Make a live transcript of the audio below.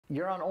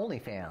You're on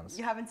OnlyFans.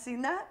 You haven't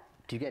seen that?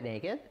 Do you get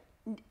naked?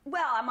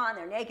 Well, I'm on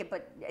there naked,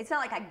 but it's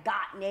not like I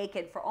got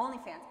naked for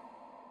OnlyFans.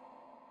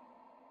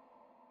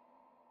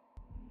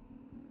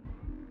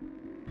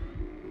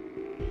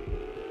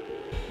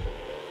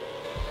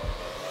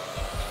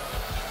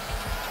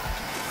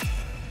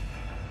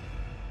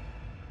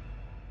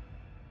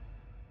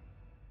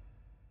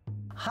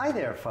 Hi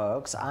there,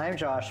 folks. I'm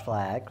Josh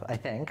Flagg, I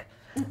think.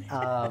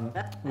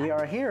 We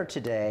are here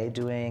today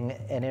doing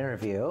an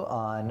interview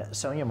on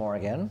Sonja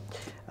Morgan.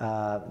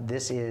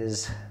 This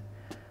is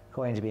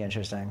going to be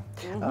interesting.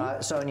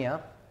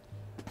 Sonja,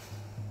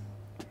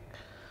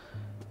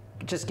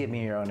 just give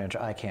me your own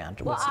intro. I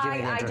can't. Well,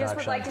 I just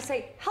would like to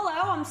say,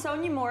 hello, I'm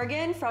Sonja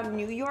Morgan from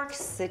New York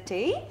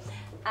City.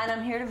 And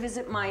I'm here to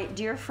visit my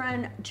dear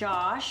friend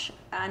Josh,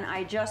 and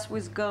I just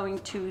was going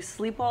to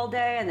sleep all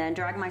day and then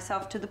drag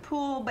myself to the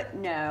pool, but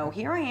no,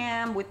 here I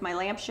am with my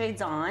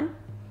lampshades on,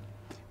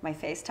 my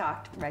face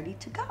tucked, ready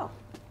to go.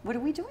 What are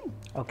we doing?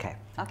 Okay.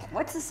 Okay,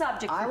 what's the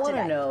subject for today? I want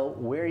to know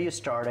where you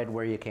started,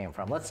 where you came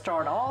from. Let's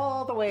start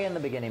all the way in the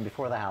beginning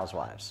before the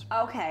Housewives.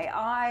 Okay,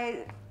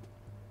 I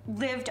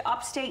lived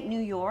upstate New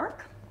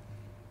York,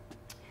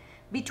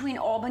 between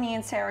Albany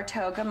and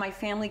Saratoga. My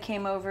family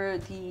came over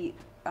the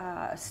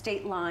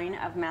state line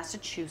of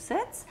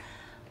Massachusetts,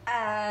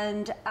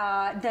 and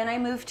then I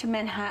moved to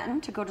Manhattan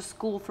to go to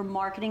school for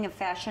marketing and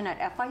fashion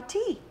at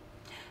FIT,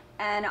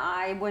 and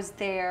I was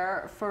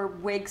there for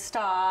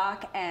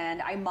Wigstock,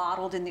 and I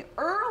modeled in the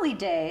early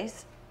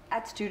days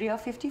at Studio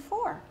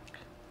 54.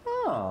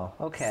 Oh,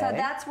 okay. So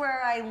that's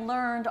where I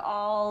learned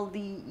all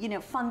the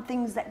fun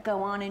things that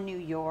go on in New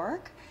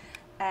York,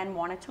 and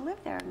wanted to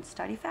live there and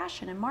study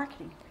fashion and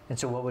marketing. And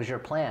so what was your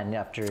plan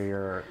after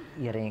your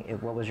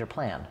what was your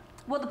plan?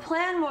 Well, the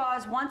plan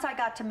was once I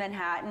got to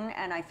Manhattan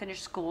and I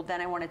finished school,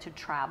 then I wanted to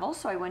travel.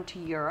 So I went to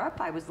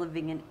Europe. I was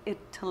living in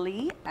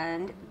Italy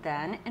and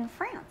then in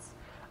France.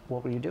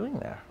 What were you doing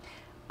there?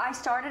 I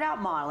started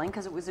out modeling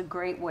because it was a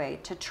great way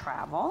to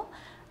travel.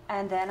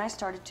 And then I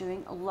started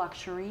doing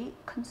luxury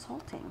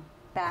consulting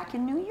back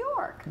in New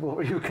York. What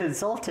were you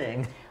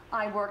consulting?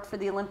 I worked for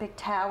the Olympic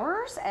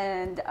Towers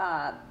and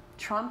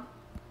Trump,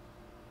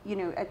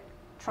 at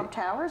Trump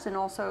Towers and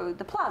also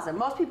the Plaza.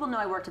 Most people know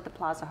I worked at the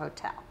Plaza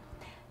Hotel.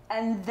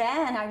 And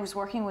then I was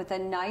working with a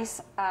nice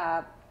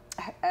a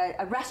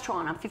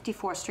restaurant on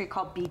 54th Street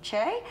called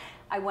Biche.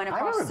 I went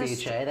across the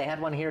street. I remember Biche. They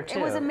had one here too.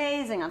 It was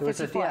amazing on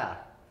 54th. Yeah.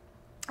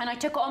 And I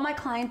took all my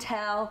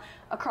clientele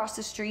across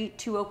the street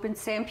to open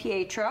San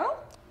Pietro.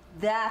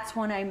 That's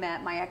when I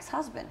met my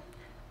ex-husband.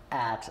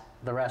 At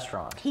the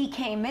restaurant? He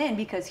came in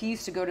because he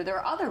used to go to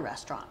their other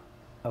restaurant.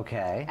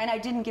 Okay. And I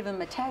didn't give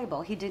him a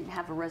table. He didn't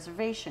have a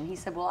reservation. He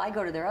said, well, I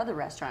go to their other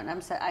restaurant.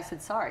 And I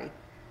said, sorry.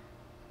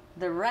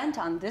 The rent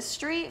on this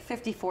street,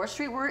 54th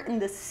Street, we're in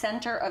the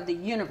center of the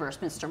universe,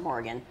 Mr.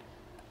 Morgan.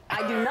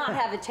 I do not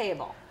have a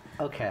table.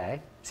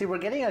 Okay. See, we're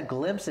getting a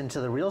glimpse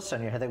into the real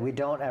Sonja here that we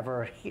don't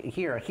ever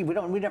hear.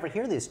 We never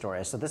hear these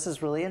stories, so this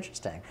is really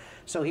interesting.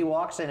 So he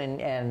walks in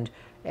and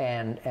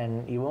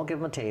you won't give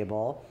him a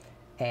table,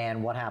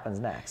 and what happens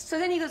next? So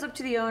then he goes up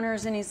to the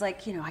owners and he's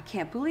like, I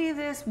can't believe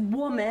this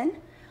woman.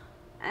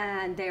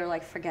 And they were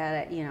like,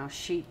 forget it,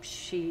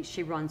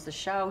 she runs the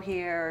show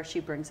here,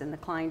 she brings in the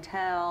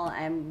clientele,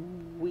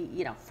 and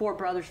we, 4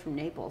 brothers from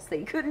Naples,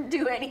 they couldn't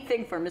do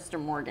anything for Mr.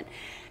 Morgan.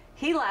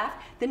 He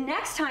left. The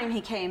next time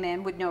he came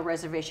in with no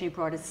reservation, he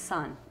brought his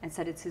son and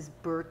said it's his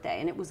birthday,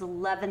 and it was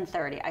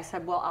 11:30. I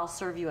said, well, I'll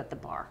serve you at the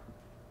bar.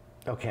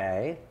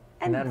 Okay,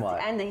 and then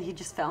what? And then he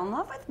just fell in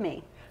love with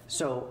me.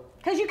 So,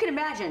 because you can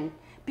imagine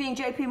being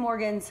J.P.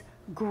 Morgan's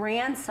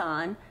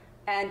grandson,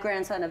 and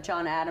grandson of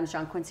John Adams,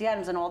 John Quincy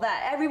Adams, and all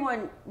that.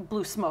 Everyone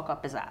blew smoke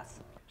up his ass.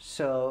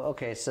 So,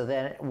 okay, so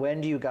then when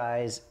do you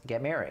guys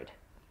get married?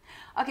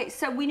 Okay,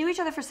 so we knew each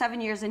other for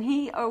 7 years, and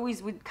he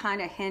always would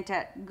kind of hint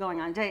at going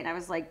on a date, and I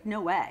was like,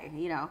 no way,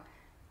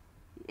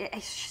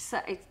 It's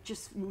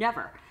just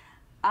never.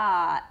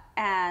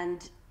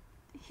 And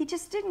he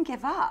just didn't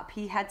give up.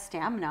 He had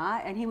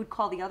stamina, and he would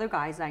call the other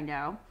guys I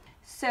know.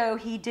 So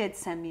he did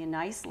send me a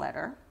nice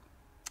letter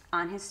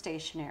on his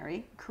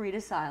stationery,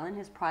 Caritas Island,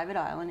 his private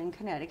island in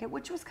Connecticut,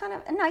 which was kind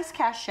of a nice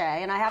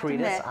cachet, and I have to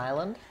admit. Caritas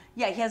Island?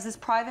 Yeah, he has this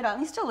private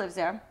island. He still lives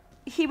there.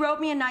 He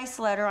wrote me a nice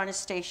letter on his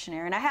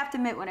stationery, and I have to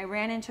admit, when I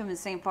ran into him in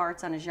St.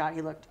 Bart's on his yacht,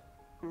 he looked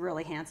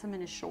really handsome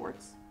in his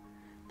shorts.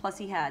 Plus,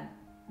 he had,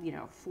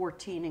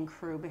 14 in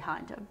crew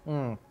behind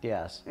him.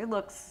 Yes.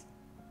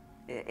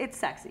 It's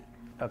sexy.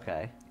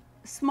 Okay.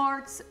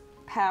 Smarts,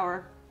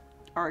 power,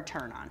 are a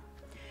turn on.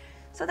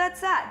 So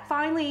that's that.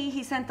 Finally,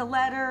 he sent the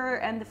letter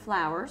and the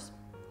flowers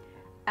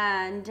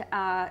and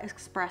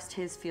expressed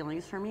his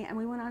feelings for me, and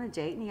we went on a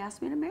date, and he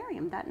asked me to marry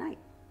him that night.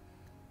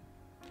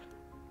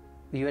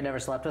 You had never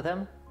slept with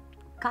him?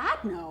 God,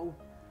 no.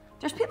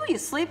 There's people you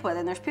sleep with,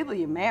 and there's people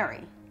you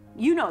marry.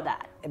 You know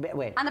that.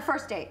 Wait. On the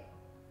first date.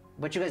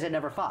 But you guys had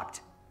never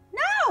fucked?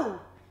 No!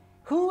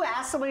 Who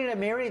asked somebody to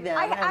marry them?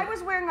 I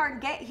was wearing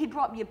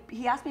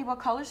he asked me what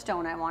color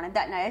stone I wanted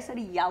that night. I said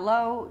a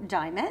yellow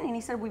diamond, and he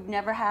said, we've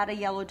never had a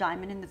yellow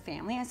diamond in the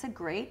family. I said,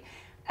 great.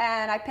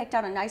 And I picked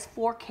out a nice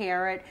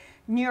 4-carat,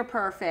 near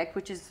perfect,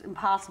 which is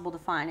impossible to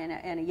find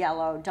in a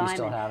yellow diamond. You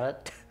still have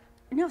it?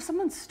 No,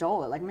 someone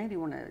stole it. Like maybe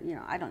one of,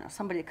 I don't know,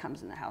 somebody that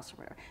comes in the house or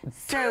whatever.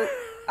 So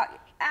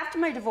after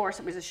my divorce,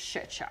 it was a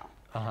shit show.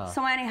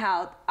 So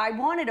anyhow, I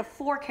wanted a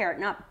 4-carat,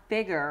 not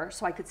bigger,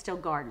 so I could still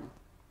garden.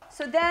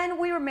 So then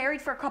we were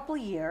married for a couple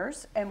of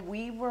years, and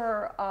we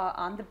were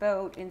on the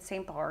boat in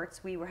St.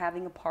 Bart's. We were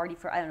having a party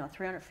for,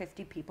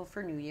 350 people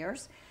for New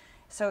Year's.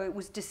 So it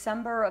was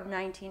December of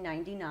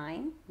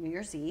 1999, New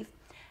Year's Eve.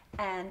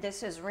 And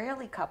this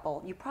Israeli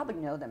couple, you probably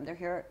know them. They're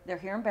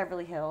here in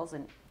Beverly Hills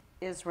and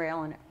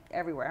Israel and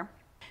everywhere.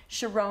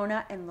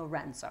 Sharona and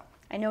Lorenzo.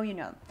 I know you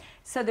know them.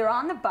 So they're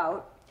on the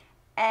boat,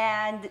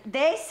 and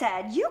they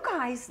said, you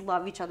guys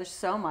love each other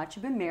so much.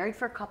 You've been married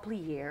for a couple of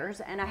years,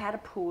 and I had a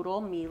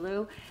poodle,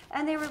 Milu,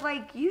 and they were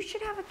like, you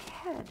should have a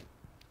kid.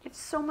 You have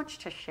so much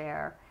to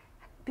share.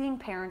 Being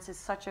parents is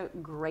such a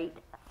great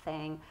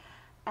thing.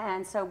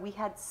 And so we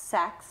had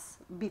sex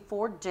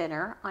before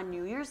dinner on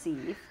New Year's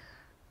Eve,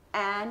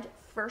 and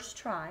first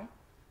try,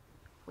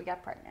 we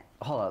got pregnant.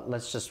 Hold on,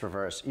 let's just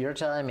reverse. You're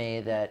telling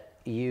me that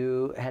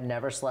you had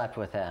never slept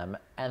with him,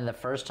 and the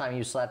first time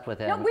you slept with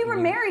him... No, we were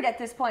married at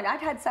this point. I'd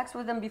had sex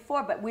with him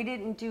before, but we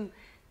didn't do,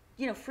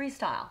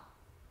 freestyle.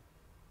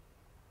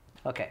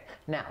 Okay,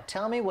 now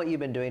tell me what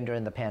you've been doing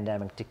during the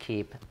pandemic to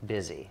keep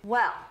busy.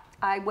 Well,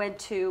 I went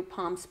to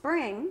Palm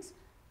Springs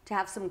to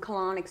have some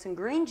colonics and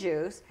green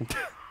juice,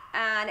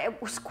 and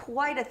it was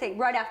quite a thing.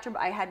 Right after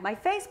I had my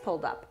face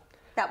pulled up.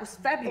 That was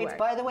February. It's,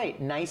 by the way,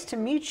 nice to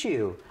meet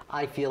you.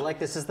 I feel like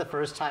this is the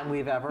first time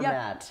we've ever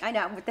met. I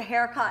know, with the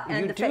haircut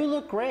and the face. You do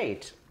look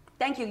great.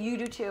 Thank you, you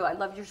do too. I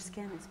love your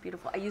skin, it's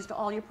beautiful. I used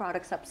all your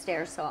products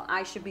upstairs, so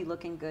I should be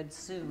looking good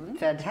soon.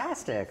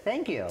 Fantastic,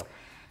 thank you.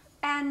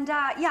 And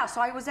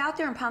so I was out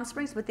there in Palm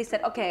Springs, but they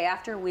said, okay,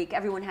 after a week,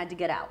 everyone had to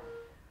get out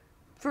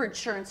for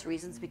insurance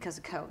reasons because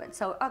of COVID.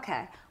 So,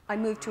 okay, I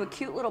moved to a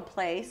cute little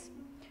place,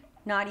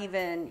 not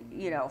even,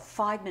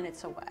 5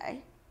 minutes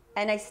away.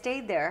 And I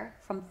stayed there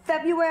from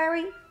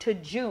February to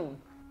June.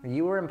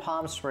 You were in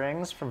Palm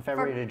Springs from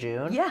February to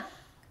June? Yeah.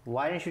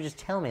 Why didn't you just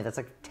tell me? That's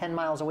like 10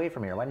 miles away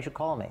from here. Why didn't you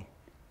call me?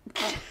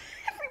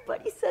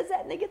 Everybody says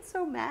that and they get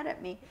so mad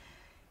at me.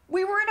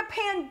 We were in a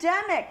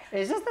pandemic.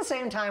 Is this the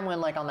same time when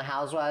like on the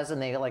Housewives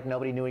and they like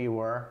nobody knew who you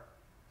were?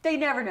 They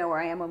never know where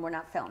I am when we're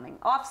not filming.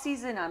 Off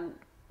season, I'm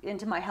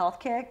into my health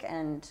kick,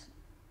 and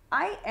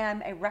I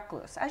am a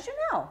recluse, as you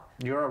know.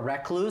 You're a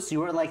recluse?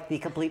 You are like the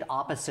complete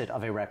opposite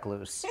of a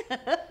recluse.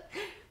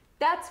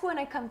 That's when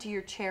I come to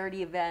your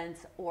charity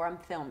events or I'm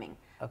filming.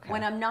 Okay.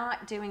 When I'm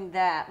not doing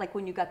that, like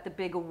when you got the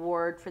big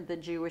award for the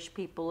Jewish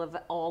people of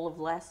all of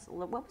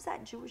what was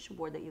that Jewish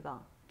award that you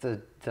got?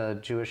 The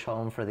Jewish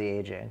Home for the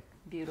Aging.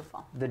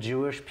 Beautiful. The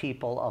Jewish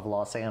people of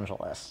Los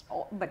Angeles.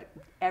 Oh, but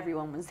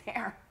everyone was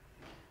there.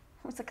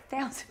 It was like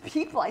 1,000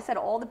 people. I said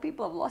all the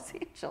people of Los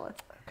Angeles.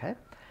 Okay.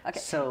 Okay.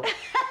 So,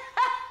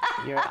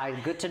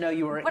 good to know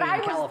you were in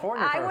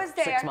California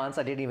for 6 months.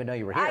 I didn't even know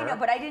you were here. I know,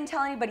 but I didn't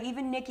tell anybody.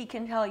 Even Nikki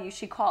can tell you.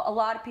 A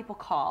lot of people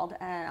called,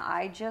 and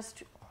I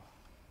just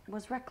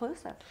was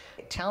reclusive.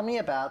 Tell me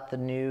about the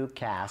new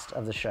cast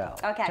of the show.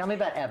 Okay. Tell me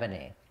about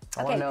Ebony.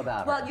 I want to know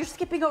about her. Well, you're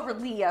skipping over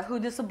Leah, who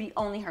this will be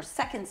only her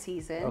second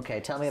season. Okay,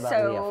 tell me about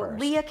Leah first. So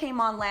Leah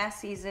came on last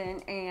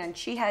season, and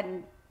she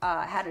hadn't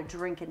had a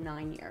drink in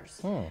 9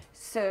 years.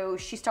 So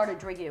she started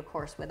drinking, of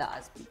course, with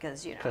us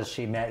because, Because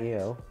she met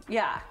you.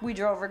 Yeah, we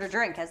drove her to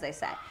drink, as they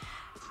say.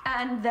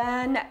 And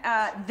then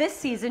this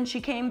season, she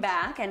came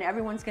back, and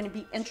everyone's going to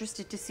be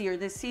interested to see her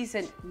this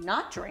season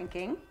not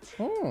drinking.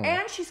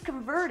 And she's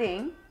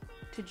converting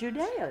to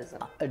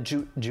Judaism.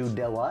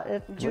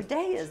 Judaism.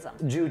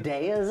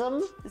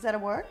 Judaism? Is that a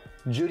word?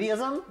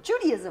 Judaism?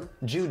 Judaism.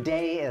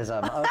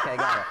 Judaism. Okay,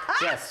 got it.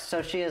 Yes,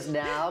 so she is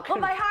now... Well,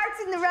 my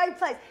heart's in the right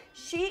place.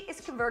 She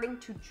is converting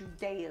to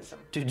Judaism.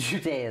 To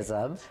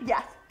Judaism?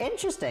 Yes.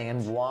 Interesting.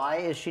 And why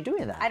is she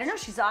doing that? I don't know.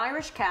 She's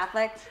Irish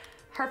Catholic.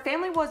 Her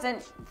family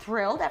wasn't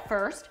thrilled at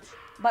first,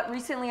 but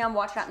recently on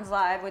Watch Mountains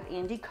Live with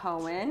Andy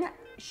Cohen,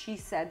 she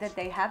said that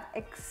they have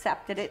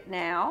accepted it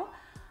now.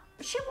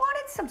 She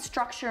wanted some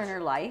structure in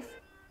her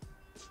life,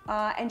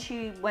 and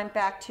she went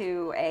back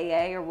to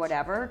AA or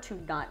whatever to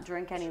not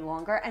drink any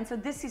longer. And so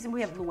this season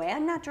we have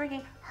Luann not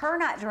drinking, her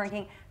not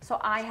drinking, so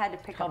I had to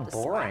pick up the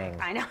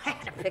slack. I know, I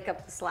had to pick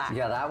up the slack.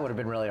 Yeah, that would have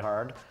been really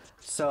hard.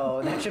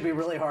 So that should be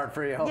really hard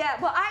for you. Yeah,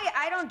 well,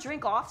 I don't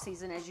drink off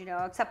season, as you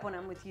know, except when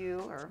I'm with you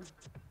or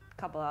a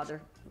couple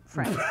other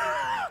friends.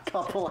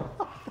 Couple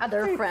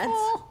other friends.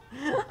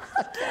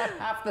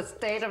 Half the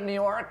state of New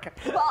York.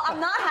 Well, I'm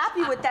not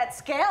happy with that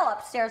scale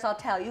upstairs, I'll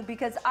tell you,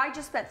 because I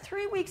just spent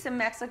 3 weeks in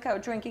Mexico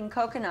drinking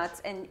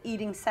coconuts and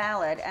eating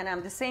salad, and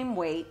I'm the same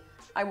weight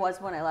I was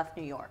when I left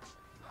New York.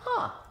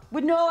 Huh.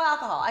 With no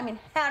alcohol. I mean,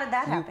 how did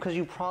that happen? Because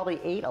you probably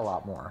ate a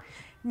lot more.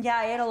 Yeah,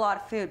 I ate a lot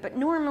of food, but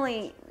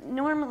normally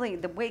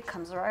the weight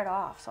comes right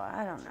off, so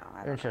I don't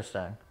know.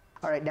 Interesting.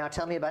 All right, now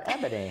tell me about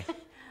Ebony.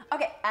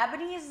 Okay,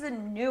 Ebony is the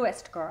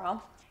newest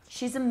girl.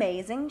 She's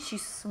amazing.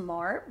 She's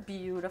smart,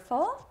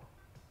 beautiful,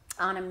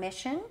 on a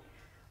mission.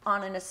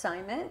 on an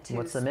assignment.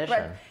 What's the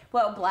mission?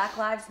 Well, Black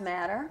Lives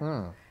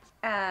Matter.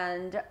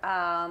 And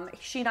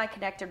she and I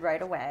connected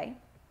right away.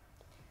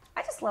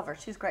 I just love her.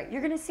 She's great.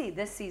 You're going to see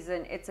this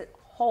season, it's a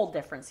whole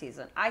different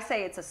season. I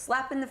say it's a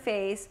slap in the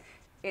face.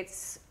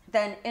 It's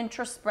then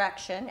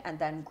introspection and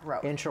then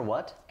growth.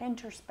 What?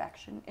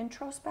 Introspection.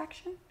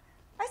 Introspection?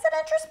 I said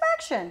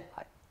introspection.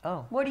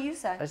 Oh. What do you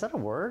say? Is that a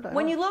word?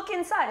 When you look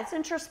inside, it's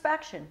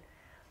introspection.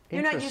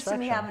 You're not used to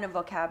me Introspection. having a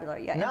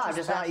vocabulary. Yeah, No, I'm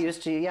just not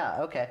used to,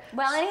 yeah, okay.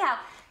 Well, anyhow,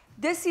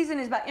 this season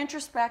is about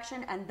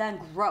introspection and then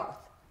growth.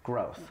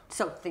 Growth.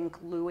 So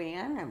think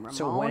Luann and Ramona.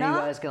 So when are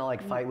you guys going to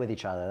like fight with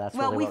each other? That's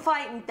Well, really we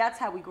fight, and that's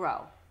how we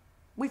grow.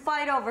 We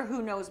fight over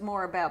who knows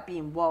more about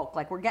being woke.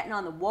 Like we're getting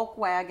on the woke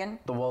wagon.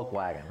 The woke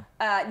wagon.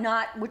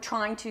 We're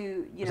trying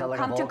to, like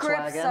come to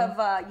grips Volkswagen?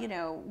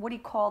 of, what do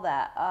you call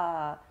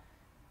that?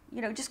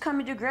 Just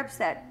coming to grips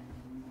that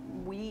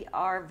we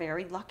are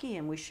very lucky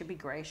and we should be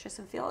gracious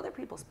and feel other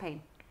people's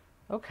pain.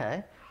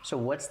 Okay. So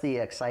what's the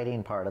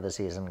exciting part of the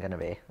season going to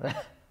be?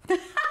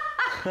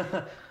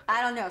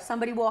 I don't know.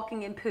 Somebody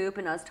walking in poop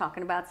and us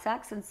talking about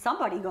sex and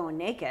somebody going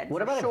naked.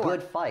 What about a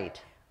good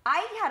fight?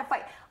 I had a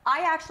fight.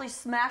 I actually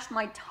smashed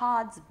my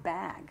Todd's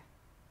bag.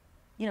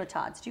 You know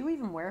Todd's. Do you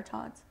even wear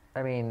Todd's?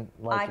 I mean,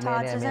 like,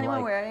 iTods. Does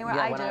anyone wear it anywhere?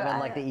 Yeah, I when do. I'm in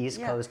like the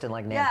East Coast and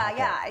like Nantucket.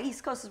 Yeah.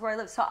 East Coast is where I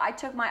live. So I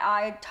took my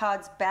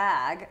iTods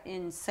bag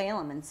in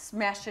Salem and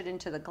smashed it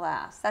into the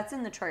glass. That's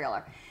in the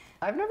trailer.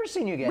 I've never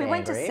seen you get angry. We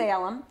went to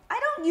Salem. I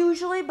don't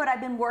usually, but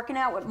I've been working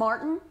out with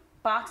Martin,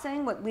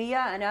 boxing with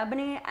Leah and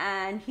Ebony,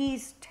 and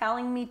he's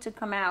telling me to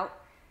come out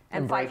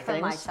and fight break for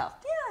things? myself.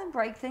 Yeah, and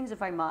break things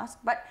if I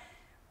must. But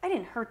I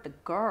didn't hurt the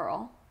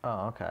girl.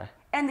 Oh, okay.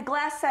 And the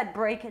glass said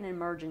break in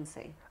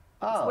emergency.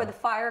 It's where the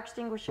fire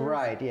extinguisher is.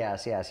 Right,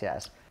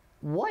 yes.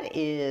 What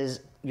is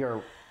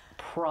your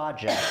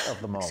project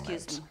of the moment?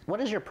 Excuse me. What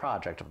is your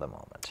project of the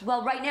moment?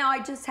 Well, right now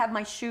I just have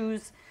my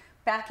shoes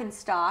back in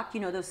stock.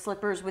 You know, those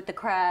slippers with the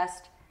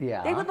crest.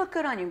 Yeah. They would look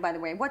good on you, by the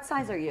way. What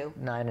size are you?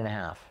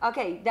 9.5.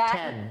 Okay,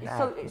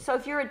 10. So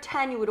if you're a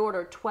 10, you would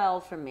order a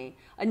 12 from me.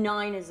 A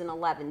 9 is an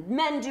 11.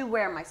 Men do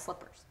wear my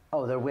slippers.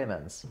 Oh, they're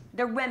women's.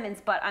 They're women's,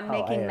 but I'm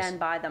making men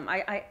buy them.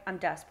 I'm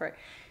desperate.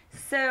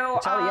 So,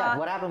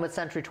 what happened with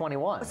Century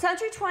 21?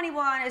 Century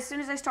 21, as soon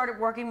as I started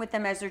working with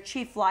them as their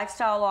chief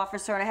lifestyle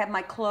officer, and I had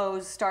my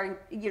clothes starting,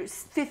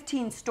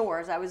 15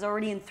 stores. I was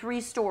already in 3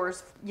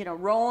 stores,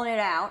 rolling it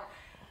out.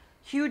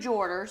 Huge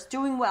orders,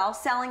 doing well,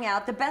 selling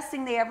out. The best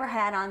thing they ever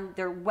had on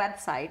their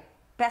website,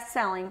 best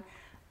selling,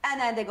 and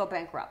then they go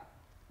bankrupt.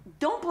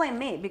 Don't blame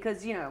me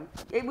because,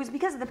 it was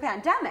because of the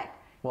pandemic.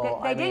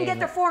 Well, they didn't get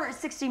their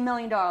 $460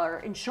 million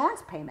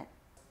insurance payment.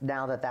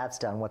 Now that that's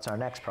done, what's our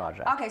next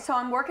project? Okay, so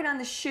I'm working on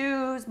the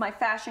shoes, my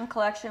fashion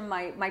collection,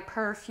 my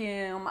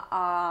perfume.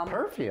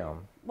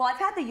 Perfume? Well, I've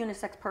had the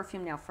unisex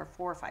perfume now for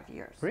 4 or 5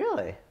 years.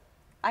 Really?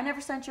 I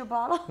never sent you a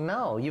bottle?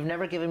 No, you've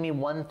never given me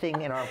one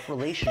thing in our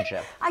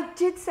relationship. I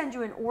did send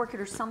you an orchid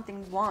or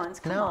something once.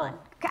 Come on.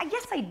 I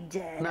guess I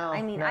did. No,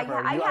 I mean, never.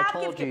 I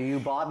told you, you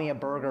bought me a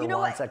burger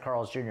once at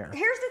Carl's Jr.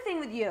 Here's the thing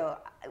with you.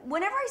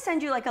 Whenever I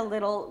send you like a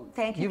little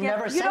thank you You've gift,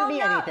 never you sent don't me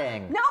know.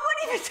 anything. No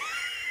one even...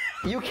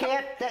 You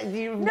can't.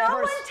 No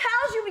one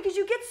tells you because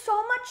you get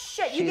so much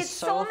shit. You get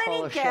so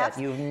many gifts.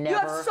 You've never you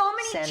have so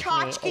many sent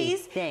tchotchkes. me a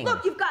thing.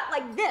 Look, you've got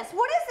like this.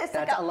 What is this?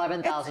 That's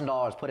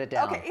 $11,000. Put it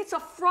down. Okay, it's a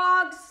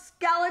frog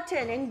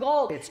skeleton in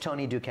gold. It's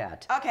Tony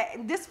Duquette. Okay,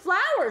 these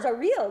flowers are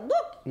real.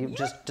 Look. You've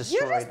just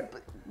destroyed.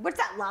 What's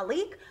that,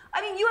 Lalique?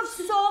 I mean, you have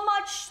so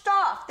much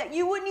stuff that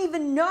you wouldn't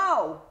even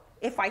know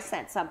if I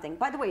sent something.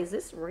 By the way, is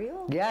this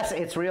real? Yes,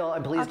 it's real,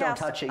 and please don't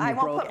touch it. You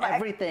broke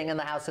everything in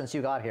the house since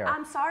you got here.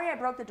 I'm sorry I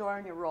broke the door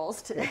on your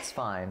rolls today. It's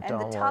fine. And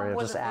Don't the tub worry.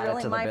 wasn't Just add really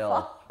it to the my bill.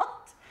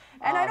 fault.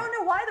 And I don't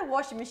know why the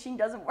washing machine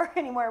doesn't work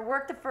anymore. It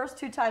worked the first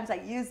 2 times I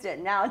used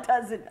it. Now it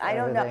doesn't. I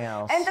don't know.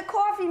 Else. And the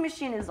coffee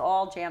machine is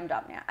all jammed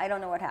up now. I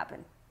don't know what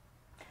happened.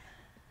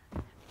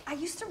 I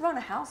used to run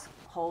a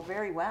household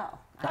very well.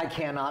 I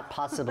cannot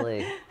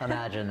possibly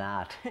imagine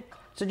that.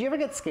 So do you ever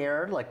get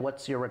scared? Like,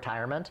 what's your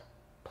retirement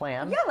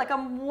plan? Yeah, like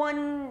I'm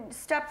 1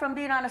 step from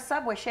being on a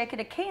subway shaking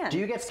a can. Do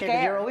you get scared?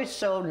 'Cause you're always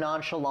so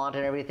nonchalant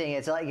and everything.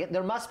 It's like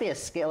there must be a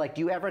scare. Like,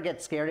 do you ever get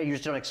scared and you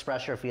just don't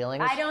express your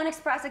feelings? I don't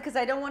express it because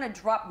I don't want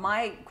to drop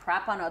my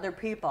crap on other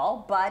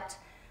people. But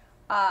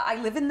I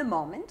live in the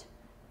moment.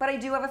 But I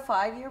do have a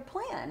 5-year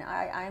plan.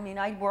 I mean,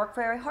 I work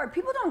very hard.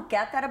 People don't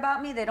get that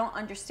about me. They don't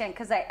understand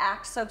because I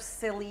act so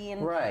silly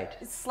and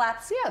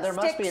slapstick. Yeah, there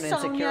must be an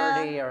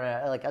insecurity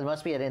Sonja. or there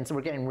must be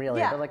we're getting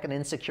really, but like an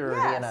insecurity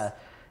and a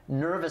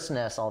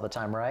nervousness all the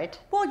time, right?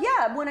 Well,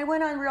 yeah. When I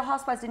went on Real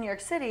Housewives in New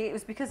York City, it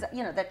was because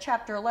that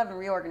Chapter 11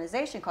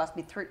 reorganization cost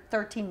me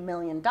 $13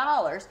 million,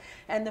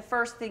 and the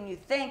first thing you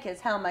think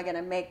is, how am I going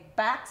to make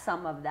back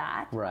some of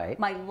that? Right.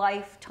 My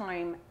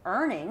lifetime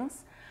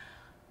earnings.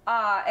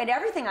 And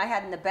everything I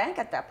had in the bank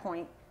at that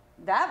point,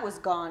 that was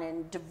gone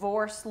in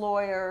divorce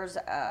lawyers,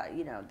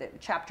 the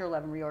Chapter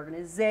 11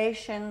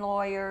 reorganization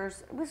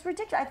lawyers. It was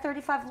ridiculous. I had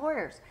 35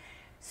 lawyers.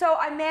 So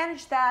I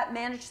managed that,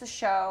 managed the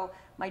show.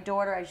 My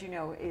daughter, as you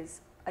know,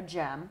 is a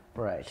gem.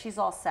 Right. She's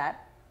all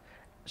set.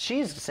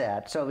 She's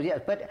sad. So yeah,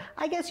 but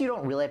I guess you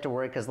don't really have to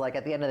worry because, like,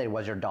 at the end of the day,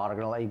 was your daughter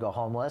going to let you go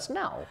homeless?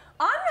 No.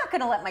 I'm not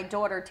going to let my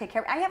daughter take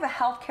care. I have a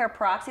healthcare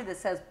proxy that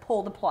says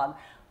pull the plug.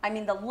 I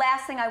mean, the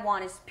last thing I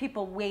want is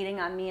people waiting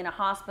on me in a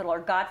hospital, or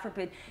God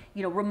forbid,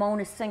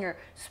 Ramona Singer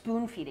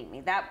spoon feeding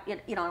me. That,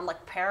 I'm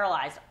like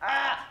paralyzed.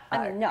 Ah!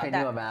 I mean, no. Can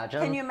you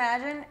imagine? Can you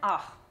imagine?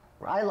 Oh.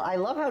 I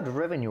love how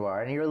driven you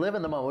are, and you're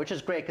living the moment, which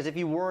is great, because if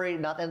you worry,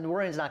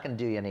 worrying's not going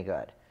to do you any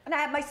good. And I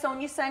have my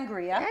Sonja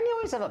Sangria. And you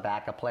always have a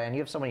backup plan. You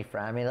have so many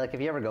friends. I mean, like, if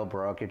you ever go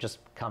broke, you just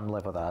come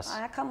live with us.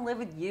 I come live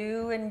with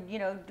you and,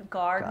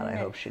 garden. God, I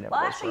hope she never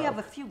Well, goes actually, you have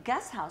broke. a few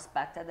guest house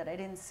back there that I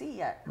didn't see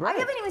yet. Right. I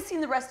haven't even seen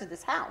the rest of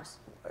this house.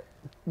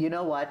 You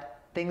know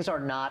what? Things are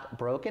not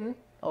broken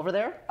over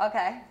there.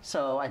 Okay.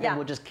 So I think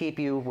we'll just keep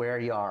you where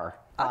you are.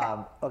 Okay.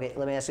 Okay,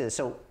 let me ask you this.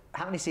 So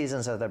how many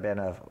seasons have there been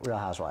of Real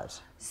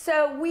Housewives?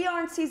 So we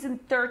are on season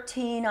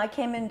 13. I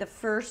came in the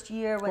first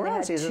year when We're they on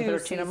had season 13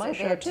 seasons. of my They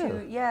show, had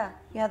too.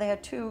 Yeah, they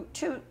had two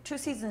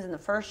seasons in the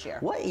first year.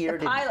 What year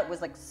The pilot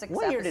was like 6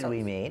 What year did episodes.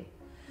 we meet?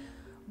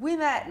 We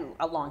met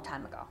a long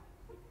time ago.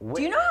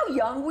 Do you know how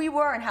young we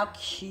were and how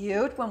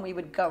cute when we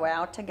would go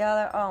out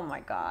together? Oh my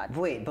God.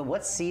 Wait, but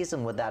what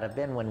season would that have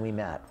been when we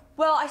met?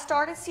 Well, I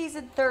started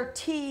season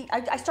 13.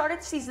 I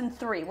started season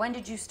 3. When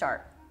did you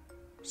start?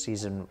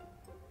 Season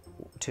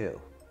 2.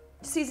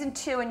 Season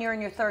 2, and you're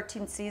in your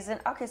 13th season.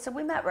 Okay, so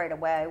we met right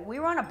away.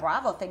 We were on a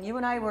Bravo thing. You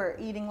and I were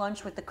eating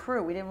lunch with the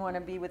crew. We didn't want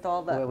to be with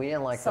all the Well, we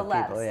didn't like celebs.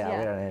 the people. Yeah,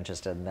 we weren't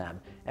interested in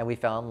them. And we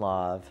fell in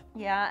love.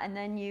 Yeah, and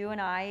then you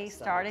and I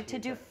started to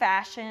do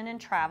fashion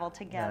and travel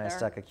together. And I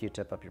stuck a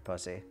Q-tip up your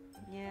pussy.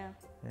 Yeah.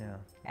 Yeah.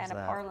 And a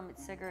Parliament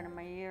cigarette in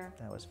my ear.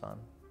 That was fun.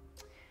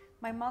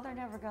 My mother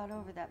never got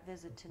over that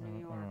visit to New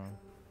York.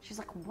 She's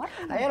like, what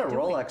are you I had a doing?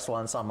 Rolex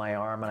once on my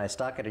arm, and I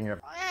stuck it in your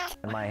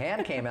and my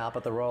hand came out,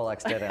 but the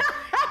Rolex didn't.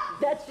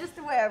 That's just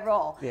the way I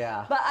roll.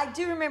 Yeah. But I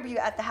do remember you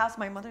at the house.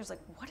 My mother's like,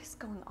 what is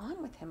going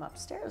on with him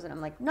upstairs? And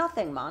I'm like,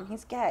 nothing, Mom.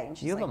 He's gay. And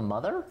she's You have like, a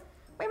mother?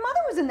 my mother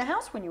was in the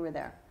house when you were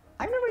there.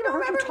 I've never even don't heard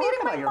you remember talk meeting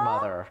about my your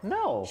mom? mother.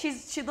 No.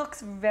 She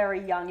looks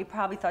very young. You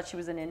probably thought she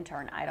was an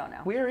intern. I don't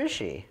know. Where is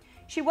she?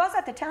 She was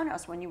at the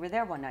townhouse when you were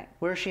there one night.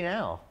 Where is she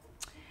now?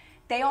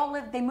 They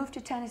moved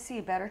to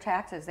Tennessee, better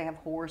taxes. They have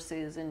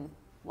horses and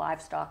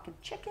livestock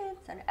and chickens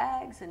and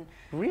eggs and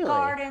Really?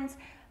 gardens.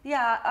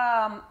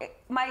 Yeah,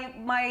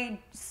 my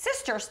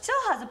sister still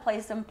has a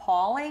place in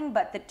Pauling,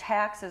 but the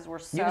taxes were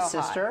so You have a high.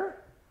 sister?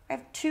 I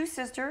have 2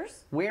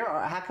 sisters.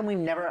 How come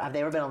have they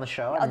ever been on the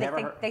show? Oh, I've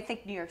never heard. they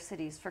think New York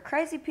City's for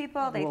crazy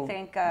people. They Well,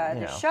 think you the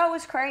know. show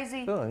is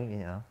crazy. Oh, you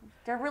know.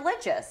 They're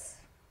religious.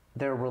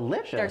 They're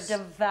religious. They're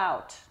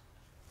devout.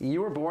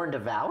 You were born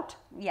devout?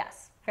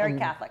 Yes, very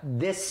Catholic.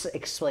 This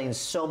explains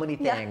so many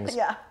Yeah, things.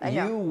 yeah, I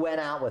know. You went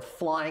out with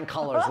flying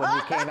colors when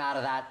you came out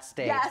of that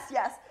state.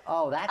 Yes.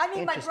 Oh, that's I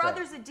mean, my interesting.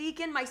 brother's a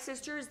deacon. My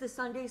sister is the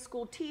Sunday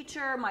school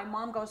teacher. My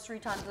mom goes 3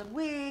 times a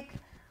week.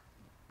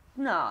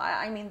 No,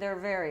 I mean,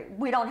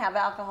 we don't have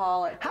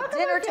alcohol at How the come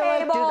dinner I feel like,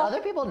 table. do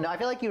other people know? I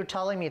feel like you're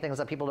telling me things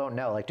that people don't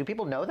know. Like, do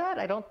people know that?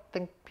 I don't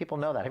think people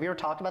know that. Have you ever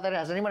talked about that?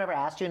 Has anyone ever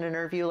asked you in an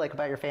interview, like,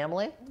 about your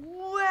family?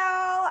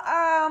 Well,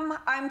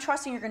 I'm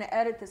trusting you're going to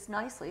edit this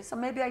nicely, so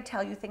maybe I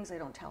tell you things I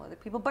don't tell other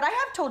people. But I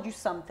have told you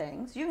some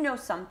things. You know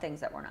some things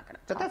that we're not going to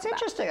talk But that's about.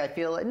 interesting. I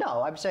feel like,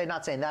 no, not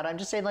saying that. I'm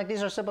just saying, like,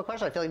 these are simple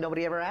questions. I feel like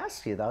nobody ever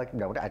asks you that. Like,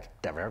 no, I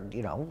never,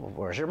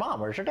 where's your mom?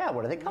 Where's your dad?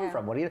 Where do they come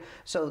from? What do you,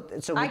 so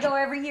I go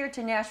every year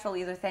to Nashville,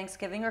 either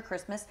Thanksgiving or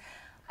Christmas.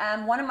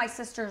 One of my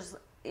sisters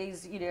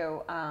is,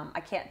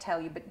 I can't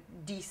tell you, but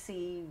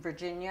D.C.,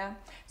 Virginia.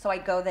 So I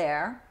go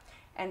there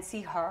and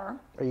see her.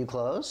 Are you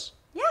close?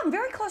 Yeah, I'm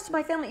very close to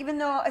my family, even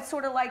though it's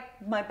sort of like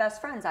my best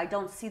friends. I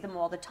don't see them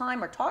all the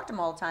time or talk to them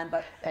all the time,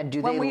 but And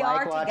do when they we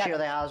like are watching together,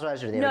 The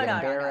Housewives? Or do they no, ever get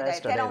no, no,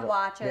 embarrassed? they don't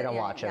watch it. They don't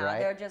watch it, no, right?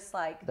 They're just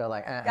like, They're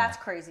like, that's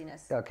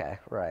craziness. Okay,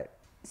 right.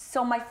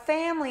 So my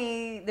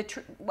family,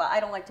 well, I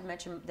don't like to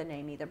mention the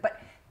name either, but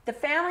the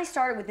family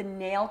started with a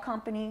nail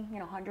company,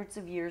 hundreds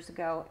of years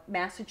ago,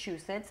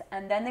 Massachusetts,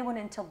 and then they went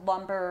into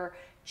lumber,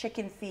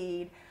 chicken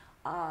feed,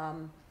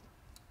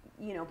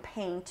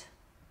 paint,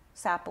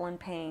 Sapelin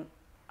paint,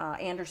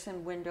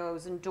 Anderson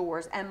windows and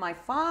doors. And my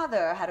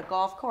father had a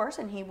golf course,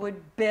 and he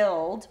would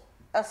build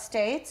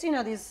estates,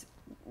 these,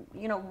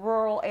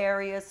 rural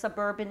areas,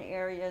 suburban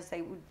areas.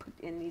 They would put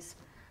in these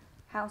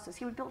houses.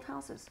 He would build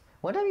houses.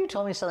 One time you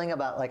told me something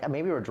about, like,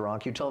 maybe you were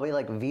drunk. You told me,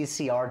 like,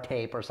 VCR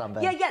tape or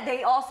something. Yeah.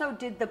 They also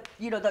did the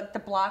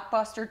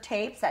Blockbuster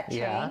tapes, that chain.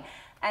 Yeah.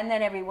 And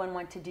then everyone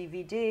went to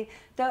DVD.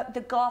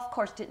 The golf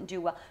course didn't do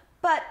well.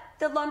 But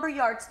the lumber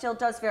yard still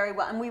does very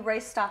well. And we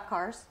race stock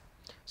cars.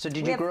 So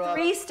did We you grow have up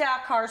 3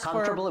 stock cars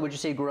comfortable? Would you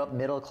say you grew up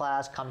middle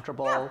class,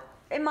 comfortable? Yeah,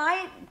 in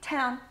my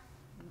town,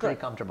 Pretty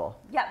good. comfortable.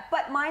 Yeah,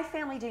 but my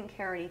family didn't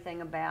care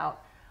anything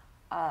about.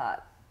 I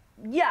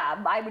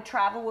would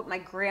travel with my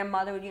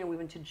grandmother. We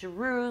went to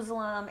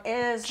Jerusalem,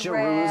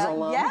 Israel.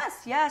 Jerusalem?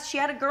 Yes. She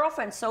had a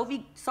girlfriend,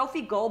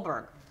 Sophie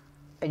Goldberg.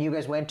 And you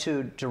guys went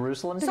to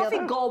Jerusalem together?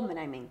 Sophie Goldman,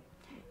 I mean.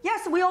 Yeah,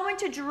 so we all went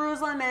to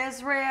Jerusalem,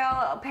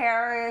 Israel,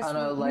 Paris, On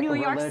a, like, New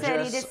York City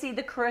religious- to see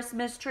the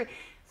Christmas tree.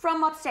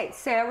 from upstate,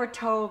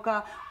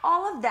 Saratoga,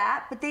 all of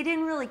that, but they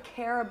didn't really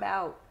care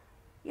about,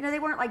 you know, they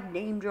weren't like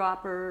name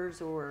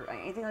droppers or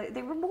anything like that.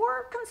 They were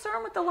more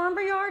concerned with the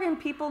lumberyard and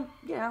people,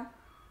 you know.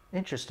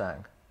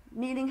 Interesting.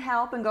 Needing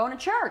help and going to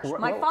church.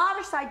 My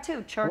father's side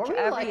too, church every year. What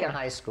were you like year. in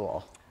high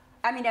school?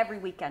 I mean, every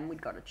weekend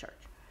we'd go to church.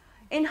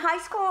 In high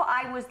school,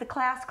 I was the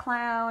class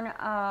clown.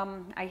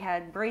 I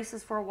had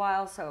braces for a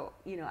while, so,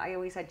 you know, I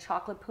always had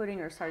chocolate pudding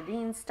or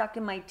sardines stuck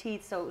in my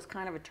teeth, so it was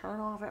kind of a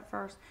turnoff at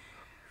first.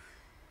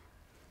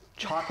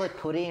 Chocolate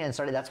pudding and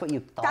sardines, that's what you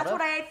thought That's of?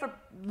 what I ate for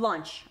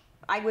lunch.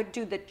 I would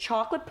do the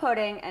chocolate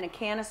pudding and a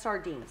can of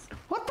sardines.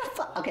 What the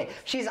fuck? Okay,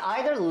 she's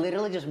either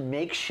literally just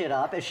makes shit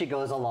up as she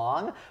goes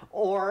along,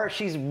 or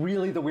she's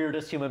really the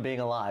weirdest human being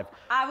alive.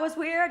 I was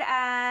weird,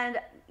 and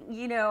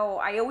you know,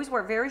 I always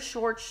wore very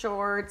short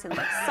shorts and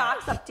like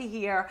socks up to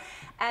here.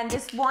 And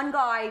this one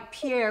guy,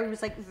 Pierre, who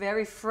was like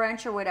very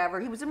French or whatever,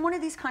 he was in one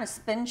of these kind of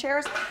spin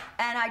chairs,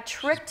 and I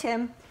tricked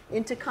him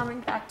into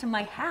coming back to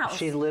my house.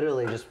 She's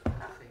literally just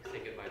Say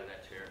goodbye to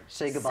that chair.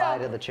 say goodbye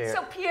to the chair.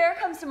 So Pierre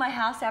comes to my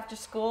house after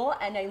school,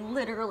 and I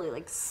literally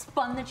like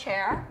spun the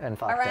chair And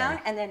fucked around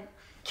him. and then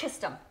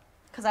kissed him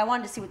because I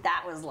wanted to see what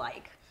that was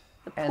like.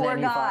 The And poor then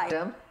you guy. fucked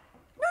him?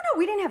 No,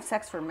 we didn't have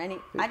sex for many.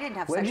 I didn't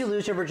have When sex. did you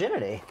lose your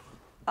virginity?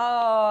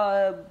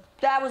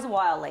 That was a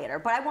while later,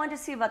 but I wanted to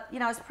see about, you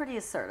know, I was pretty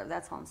assertive,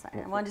 that's all I'm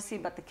saying. I wanted to see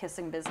about the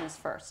kissing business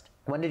first.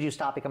 When did you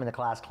stop becoming the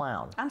class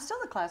clown? I'm still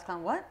the class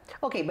clown, what?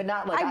 Okay, but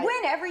not like I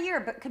win every year,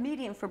 but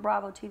comedian for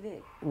Bravo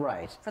TV,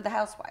 Right, for the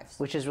Housewives.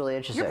 which is really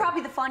interesting. You're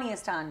probably the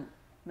funniest on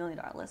 $1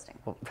 Million Listing.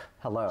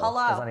 Hello.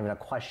 Hello. That's not even a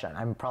question.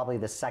 I'm probably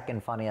the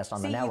second funniest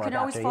on the See, network you can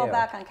always after fall you.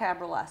 back on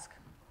cabralesque.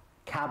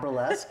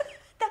 Cabralesque?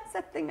 That's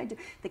that thing I do.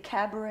 The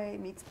cabaret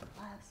meets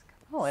burlesque.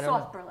 Oh, I don't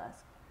Soft know.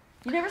 burlesque.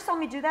 You never saw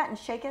me do that and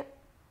shake it?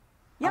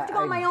 You have to go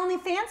on my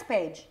OnlyFans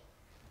page.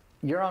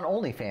 You're on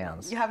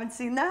OnlyFans. You haven't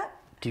seen that?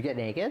 Do you get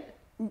naked?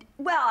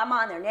 Well, I'm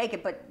on there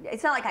naked, but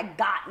it's not like I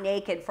got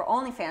naked for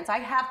OnlyFans. I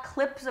have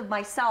clips of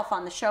myself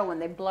on the show when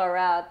they blur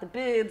out the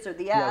boobs or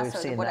the Yeah, ass we've or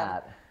seen whatever.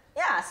 that.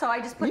 Yeah, so I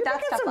just put You that can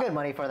get stuff some up. good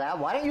money for that.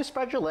 Why don't you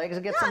spread your legs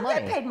and get No, some I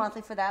money? get paid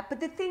monthly for that. But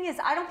the thing is,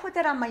 I don't put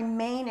that on my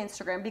main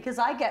Instagram because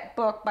I get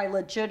booked by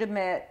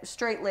legitimate,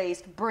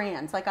 straight-laced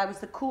brands. Like I was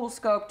the Cool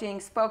Sculpting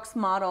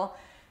spokesmodel.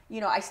 You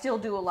know, I still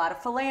do a lot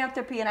of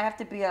philanthropy, and I have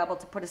to be able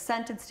to put a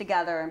sentence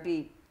together and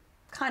be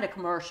kind of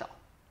commercial.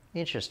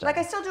 Interesting. Like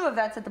I still do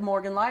events at the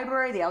Morgan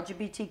Library, the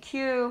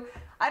LGBTQ.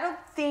 I don't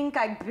think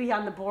I'd be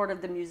on the board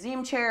of the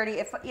museum charity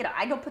if, you know,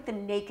 I don't put the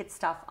naked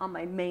stuff on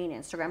my main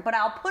Instagram, but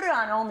I'll put it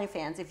on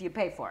OnlyFans if you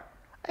pay for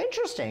it.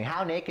 Interesting.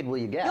 How naked will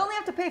you get? You only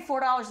have to pay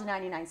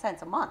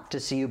 $4.99 a month To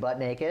see you butt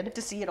naked?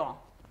 to see it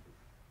all.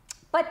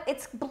 But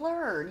it's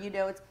blurred, you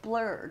know, it's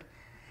blurred.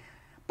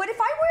 But if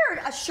I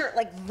wear a shirt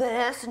like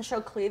this and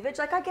show cleavage,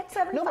 like I get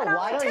 $75 No, but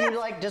why don't you, tips.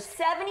 like, just-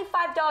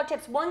 $75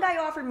 tips. One guy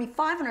offered me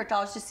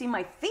 $500 to see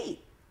my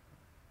feet.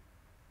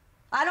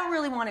 I don't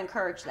really want to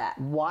encourage that.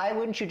 Why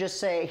wouldn't you just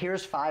say,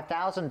 here's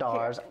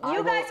 $5,000.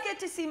 You guys get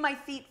to see my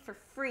feet for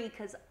free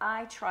because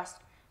I trust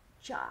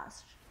Josh.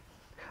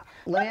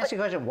 Let me ask you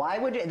a question. Why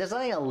would you, there's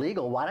nothing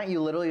illegal. Why don't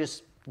you literally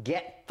just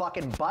get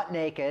fucking butt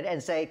naked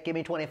and say, give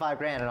me 25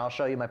 grand and I'll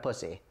show you my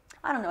pussy?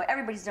 I don't know.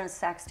 Everybody's done a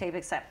sex tape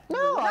except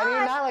No, I mean,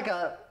 Josh. not like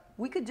a,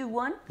 We could do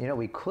one. you know,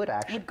 we could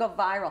actually. Would go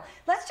viral.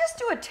 Let's just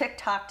do a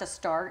TikTok to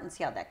start and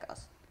see how that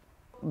goes.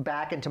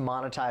 Back into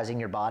monetizing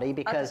your body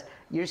because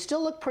you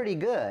still look pretty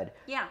good.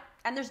 Yeah,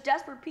 and there's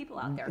desperate people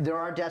out there. There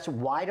are deaths.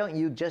 Why don't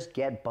you just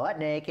get butt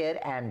naked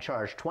and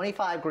charge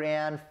 25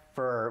 grand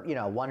for, you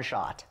know, one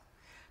shot?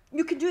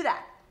 You could do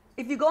that.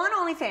 If you go on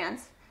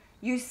OnlyFans,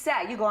 you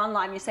go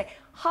online, you say,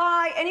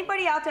 hi,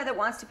 anybody out there that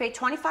wants to pay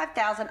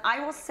 $25,000, I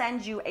will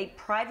send you a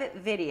private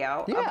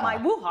video Yeah. of my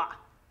woo-ha.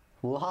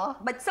 Woo-ha?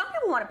 But some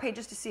people want to pay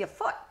just to see a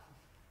foot.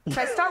 Should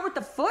I start with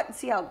the foot and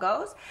see how it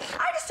goes?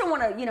 I just don't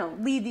want to, you know,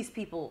 lead these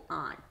people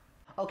on.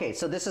 Okay,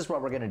 so this is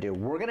what we're gonna do.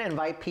 We're gonna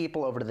invite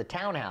people over to the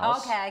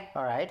townhouse. Okay.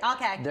 All right.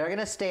 Okay. They're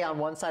gonna stay on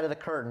one side of the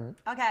curtain.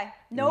 Okay,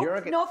 no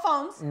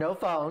phones. No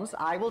phones.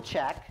 I will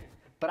check,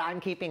 but I'm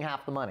keeping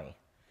half the money.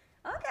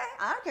 Okay,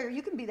 I don't care.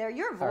 You can be there.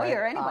 You're a All right?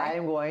 voyeur anyway.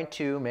 I'm going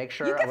to make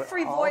sure You get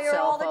free all voyeur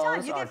cell all the time.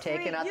 phones You are get free-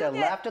 taken out. you They're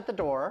get- left at the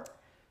door.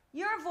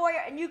 You're a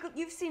voyeur, and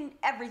you've seen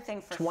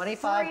everything for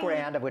 25 free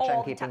grand, of which all I'm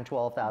the keeping time.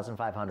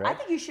 12,500. I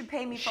think you should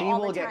pay me for She all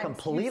will the get times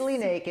completely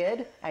you've seen-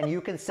 naked, and you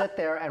can sit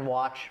there and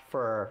watch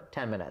for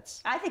 10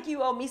 minutes. I think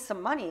you owe me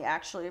some money,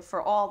 actually,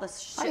 for all the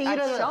shit mean, you I've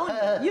don't shown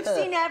know. you. You've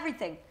seen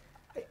everything.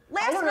 I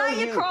Last don't know night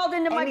you crawled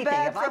into my anything.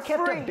 bed If for I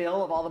kept free. a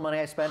bill of all the money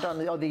I spent on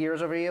the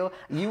years over you,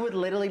 you would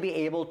literally be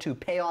able to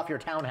pay off your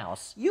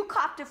townhouse. You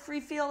copped a free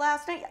feel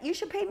last night. You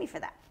should pay me for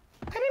that.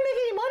 I didn't make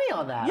any money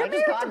on that. You're I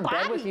just married got to in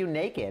bed with Bobby. you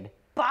naked.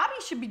 Bobby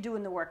should be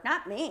doing the work,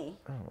 not me.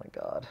 Oh my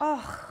God.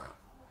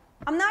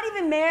 I'm not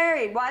even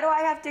married. Why do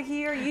I have to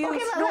hear you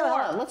Okay,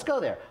 snore? let's go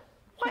there.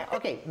 Why,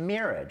 okay,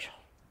 marriage.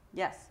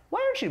 Yes.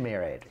 Why aren't you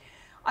married?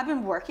 I've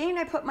been working.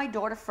 I put my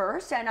daughter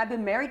first, and I've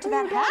been married to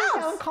Well, that your daughter's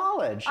house. now in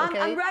college, okay?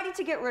 I'm ready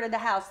to get rid of the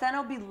house. Then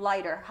it'll be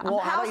lighter. Well,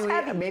 I'm how house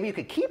about heavy. maybe you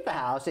could keep the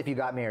house if you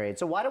got married.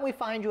 So why don't we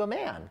find you a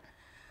man?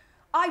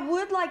 I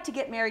would like to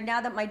get married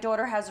now that my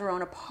daughter has her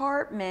own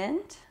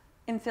apartment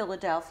in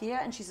Philadelphia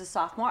and she's a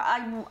sophomore.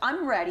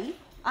 I'm ready.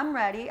 I'm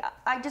ready.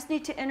 I just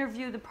need to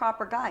interview the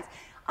proper guys.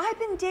 I've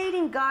been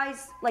dating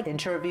guys like...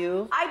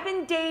 Interview? I've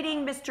been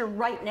dating Mr.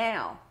 Right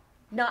now,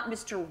 not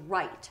Mr.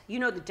 Right. You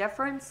know the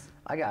difference?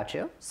 I got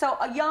you. So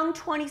a young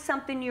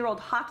 20-something-year-old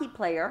hockey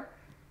player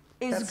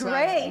is That's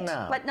great,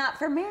 no. but not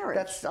for marriage.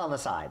 That's on the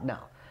side. No.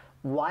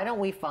 Why don't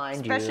we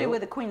find you... Especially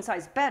with a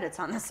queen-size bed, it's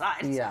on the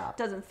side. Yeah. It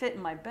doesn't fit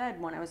in my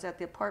bed when I was at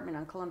the apartment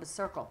on Columbus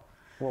Circle.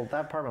 Well,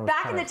 that apartment was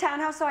Back in kind the of...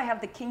 townhouse, though, I have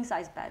the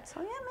king-size bed.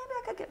 So, yeah, maybe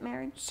I could get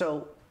married.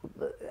 So,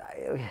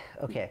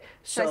 okay.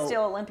 Should So, I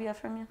steal Olympia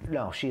from you?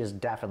 no, she is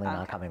definitely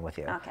not Okay. coming with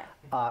you.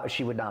 Okay.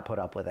 She would not put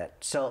up with it.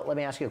 So let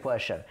me ask you a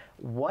question.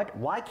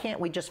 Why can't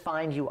we just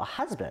find you a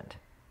husband?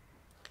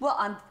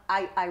 Well,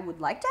 I would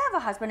like to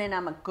have a husband, and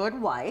I'm a good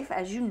wife,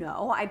 as you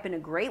know. I've been a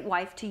great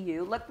wife to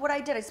you. Look what I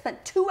did. I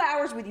spent 2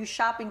 hours with you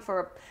shopping for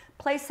a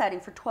place setting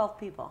for 12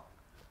 people.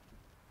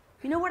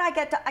 You know what I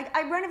get to?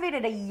 I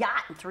renovated a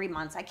yacht in 3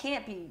 months. I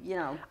can't be,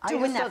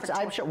 doing that for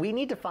I'm sure we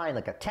need to find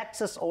like a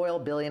Texas oil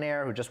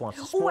billionaire who just wants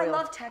to spoil. Oh, I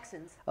love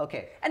Texans.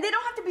 Okay. And they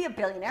don't have to be a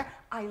billionaire.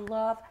 I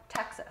love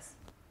Texas.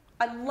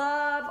 I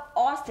love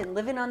Austin,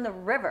 living on the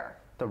river.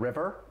 The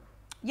river?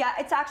 Yeah,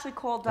 it's actually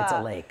called... It's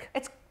a lake.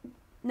 It's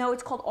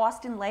called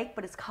Austin Lake,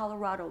 but it's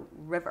Colorado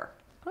River.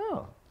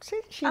 Oh,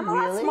 see, I'm a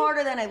lot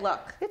smarter than I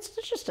look. It's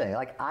interesting.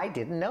 Like, I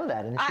didn't know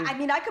that. And I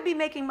mean, I could be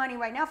making money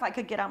right now if I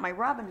could get on my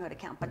Robinhood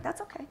account, but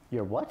that's okay.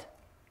 You're what?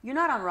 You're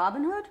not on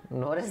Robinhood?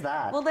 What is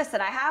that? Well, listen,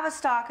 I have a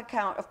stock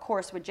account, of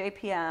course, with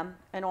JPM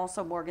and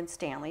also Morgan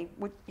Stanley.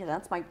 Which,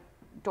 that's my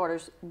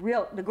daughter's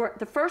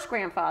the first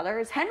grandfather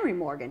is Henry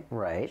Morgan.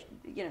 Right.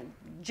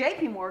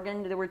 JP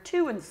Morgan, there were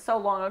two and so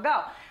long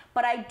ago.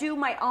 But I do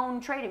my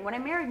own trading. When I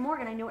married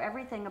Morgan, I knew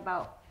everything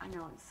about, I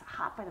know, it's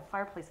hot by the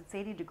fireplace. It's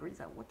 80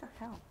 degrees out. What the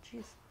hell?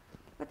 Jeez.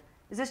 What?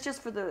 Is this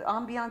just for the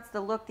ambiance,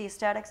 the look, the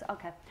aesthetics?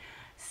 Okay.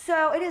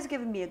 So it has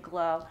given me a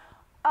glow.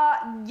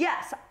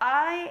 Yes,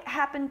 I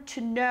happen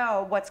to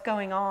know what's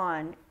going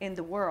on in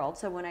the world.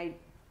 So when I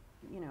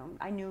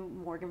knew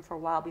Morgan for a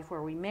while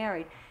before we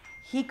married,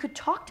 he could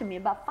talk to me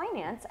about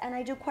finance, and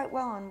I do quite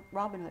well on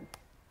Robinhood.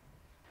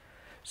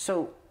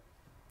 So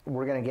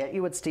we're going to get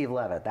you with Steve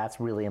Levitt. That's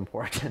really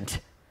important.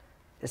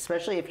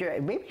 Especially if you're,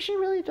 maybe she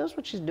really does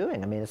what she's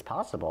doing. I mean, it's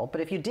possible.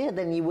 But if you did,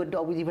 then you would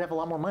have a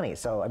lot more money.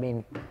 So, I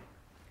mean.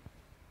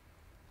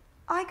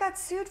 I got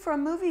sued for a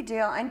movie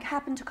deal and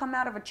happened to come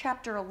out of a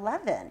Chapter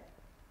 11. Sure.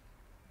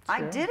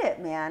 I did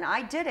it, man.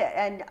 I did it.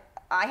 And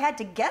I had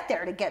to get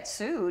there to get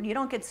sued. You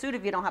don't get sued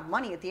if you don't have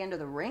money at the end of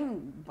the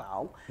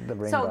rainbow.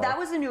 So that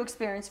was a new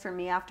experience for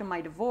me after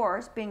my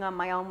divorce, being on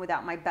my own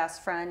without my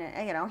best friend.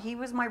 And, he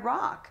was my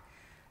rock.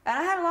 And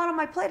I had a lot on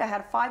my plate. I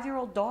had a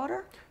 5-year-old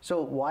daughter.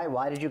 So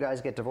why did you guys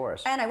get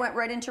divorced? And I went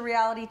right into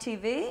reality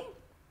TV.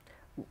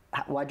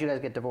 Why did you guys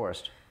get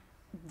divorced?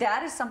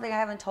 That is something I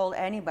haven't told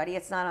anybody.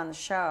 It's not on the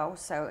show.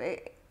 So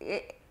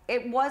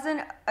it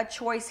wasn't a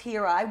choice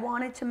here I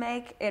wanted to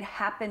make. It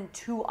happened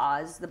to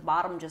us. The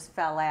bottom just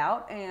fell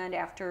out. And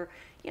after,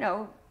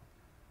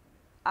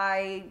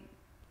 I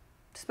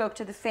spoke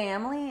to the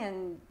family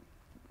and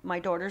my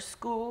daughter's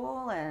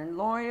school and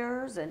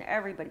lawyers and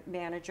everybody,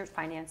 managers,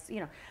 finance,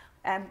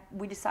 and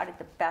we decided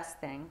the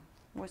best thing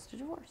was to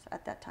divorce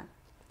at that time.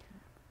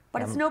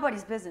 But it's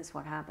nobody's business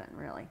what happened,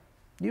 really.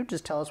 You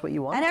just tell us what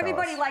you want and to tell us.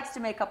 everybody likes to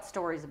make up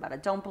stories about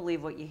it. Don't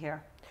believe what you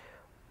hear.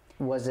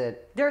 Was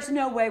it? There's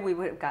no way we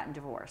would have gotten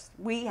divorced.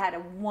 We had a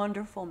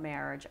wonderful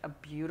marriage, a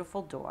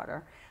beautiful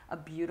daughter, a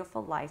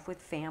beautiful life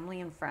with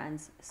family and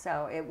friends.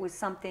 So it was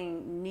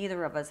something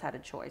neither of us had a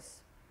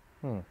choice.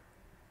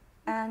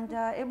 And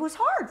it was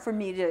hard for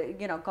me to,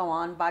 go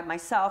on by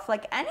myself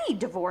like any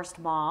divorced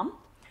mom.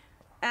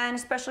 And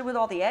especially with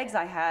all the eggs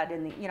I had,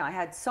 I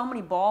had so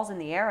many balls in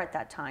the air at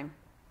that time.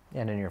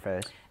 And in your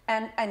face.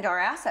 And our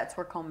assets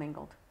were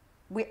commingled.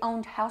 We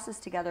owned houses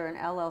together in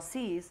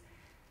LLCs.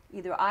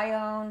 Either I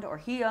owned or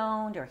he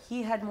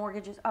had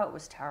mortgages. Oh, it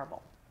was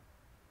terrible.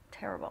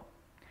 Terrible.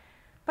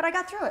 But I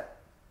got through it.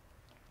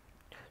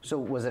 So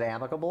was it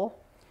amicable?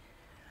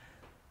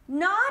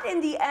 Not in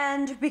the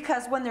end,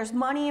 because when there's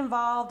money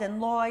involved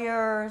and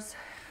lawyers,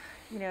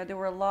 there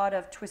were a lot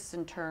of twists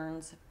and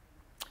turns.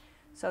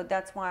 So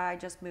that's why I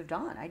just moved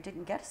on. I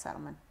didn't get a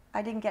settlement.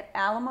 I didn't get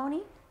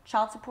alimony,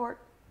 child support,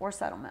 or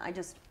settlement. I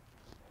just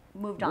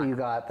moved on. Well, you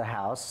got the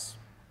house.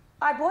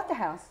 I bought the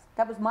house.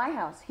 That was my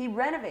house. He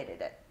renovated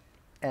it.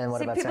 And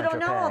what about people Saint-Tropez? don't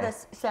know all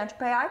this.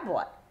 Saint-Tropez I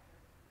bought.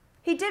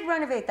 He did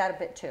renovate that a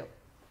bit too.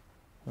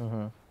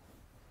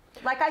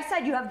 Like I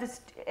said, you have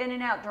this in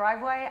and out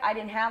driveway. I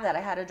didn't have that.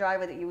 I had a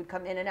driveway that you would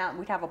come in and out, and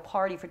we'd have a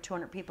party for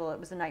 200 people. It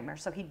was a nightmare.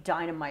 So he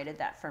dynamited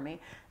that for me. And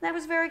that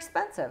was very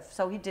expensive.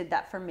 So he did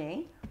that for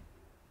me.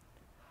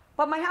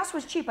 But my house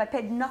was cheap. I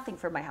paid nothing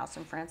for my house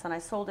in France, and I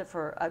sold it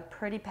for a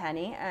pretty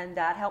penny, and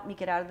that helped me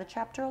get out of the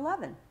Chapter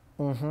 11.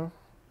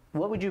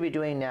 What would you be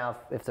doing now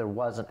if there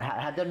wasn't?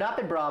 Had there not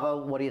been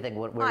Bravo, what do you think?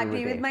 Where I'd would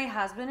be you with my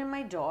husband and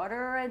my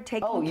daughter and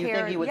taking care. Oh, you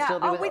think you would still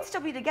be with? we'd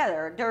still be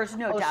together. There's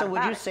no doubt so would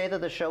about you it. say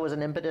that the show was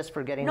an impetus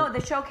for getting? No,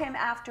 the show came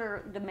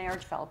after the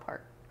marriage fell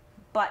apart.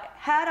 But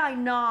had I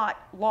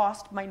not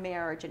lost my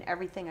marriage and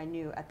everything I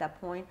knew at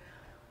that point,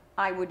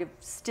 I would have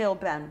still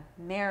been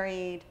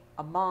married,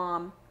 a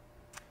mom,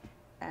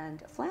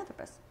 and a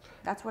philanthropist.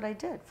 That's what I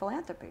did,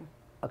 philanthropy.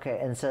 Okay,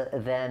 and so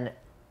then,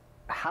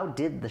 how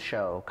did the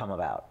show come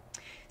about?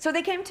 So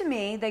they came to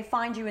me. They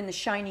find you in the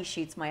shiny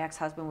sheets, my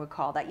ex-husband would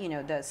call that, you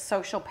know, the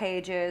social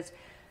pages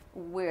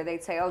where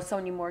they'd say, oh,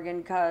 Sonja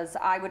Morgan, because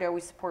I would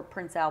always support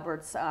Prince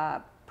Albert's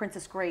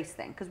Princess Grace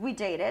thing, because we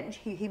dated, and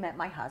he met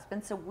my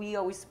husband, so we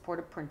always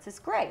supported Princess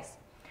Grace.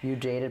 You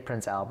dated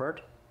Prince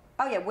Albert?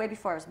 Oh yeah, way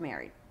before I was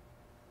married.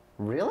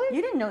 Really?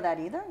 You didn't know that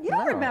either? You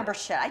don't remember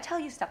shit. I tell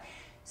you stuff.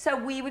 So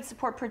we would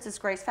support Princess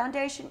Grace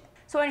Foundation.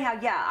 So anyhow,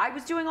 yeah, I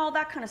was doing all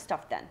that kind of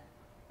stuff then.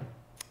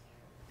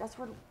 That's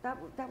what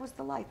that was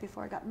the life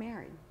before I got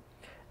married.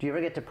 Do you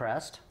ever get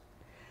depressed?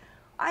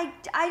 I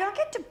don't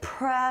get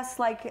depressed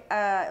like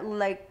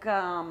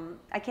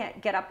I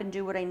can't get up and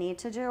do what I need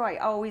to do. I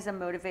always am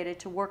motivated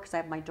to work because I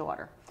have my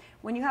daughter.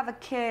 When you have a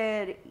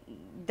kid,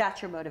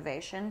 that's your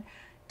motivation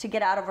to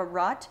get out of a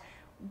rut.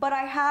 But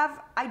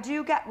I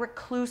do get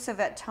reclusive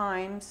at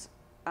times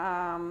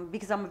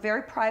because I'm a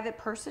very private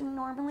person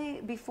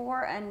normally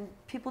before, and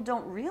people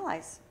don't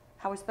realize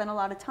how I spend a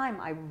lot of time.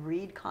 I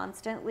read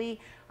constantly,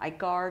 I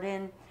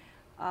garden,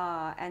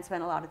 and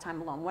spend a lot of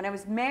time alone. When I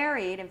was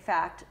married, in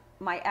fact,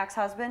 my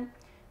ex-husband,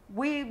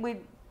 we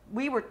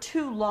were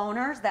two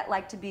loners that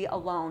like to be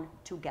alone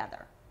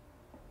together.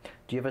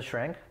 Do you have a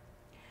shrink?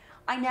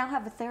 I now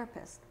have a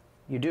therapist.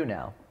 You do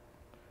now.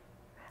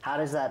 How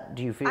does that,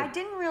 do you feel? I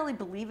didn't really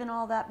believe in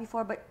all that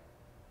before, but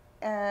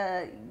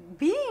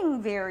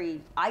being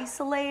very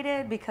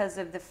isolated because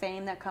of the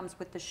fame that comes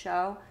with the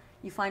show,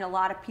 you find a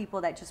lot of people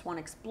that just want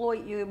to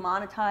exploit you,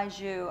 monetize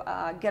you,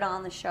 get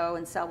on the show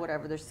and sell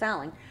whatever they're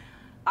selling.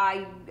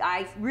 I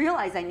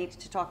realized I needed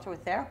to talk to a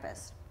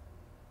therapist.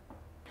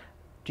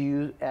 Do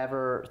you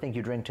ever think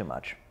you drink too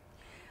much?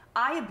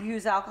 I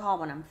abuse alcohol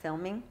when I'm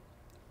filming,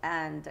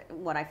 and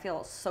when I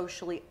feel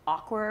socially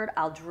awkward,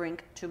 I'll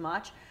drink too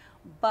much.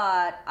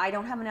 But I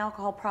don't have an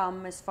alcohol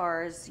problem as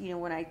far as, you know,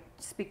 when I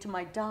speak to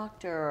my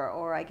doctor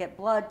or I get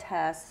blood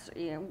tests.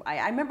 You know,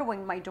 I remember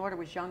when my daughter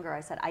was younger, I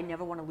said, I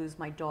never want to lose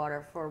my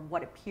daughter for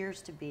what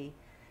appears to be,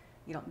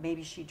 you know,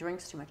 maybe she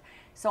drinks too much.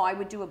 So I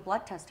would do a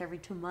blood test every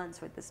 2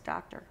 months with this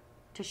doctor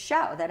to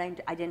show that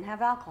I didn't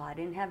have alcohol, I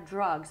didn't have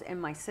drugs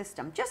in my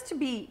system, just to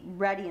be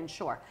ready and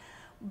sure.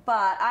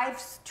 But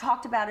I've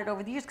talked about it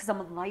over the years because I'm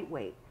a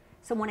lightweight.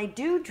 So when I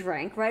do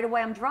drink, right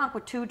away I'm drunk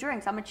with 2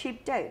 drinks. I'm a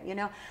cheap date, you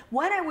know.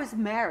 When I was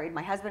married,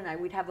 my husband and I,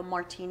 we'd have a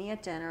martini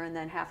at dinner and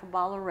then half a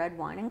bottle of red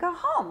wine and go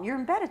home. You're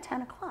in bed at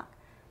 10 o'clock.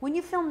 When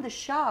you film the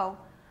show,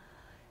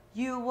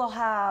 you will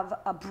have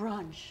a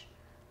brunch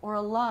or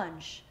a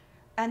lunch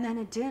and then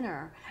a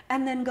dinner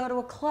and then go to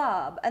a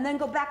club and then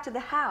go back to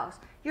the house.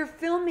 You're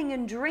filming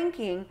and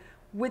drinking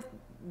with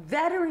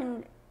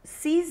veteran,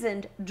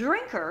 seasoned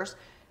drinkers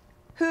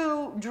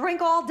who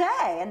drink all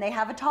day and they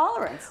have a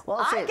tolerance. Well,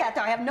 I get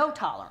there, I have no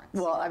tolerance.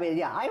 Well, I mean,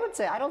 yeah, I would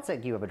say, I don't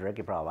think you have a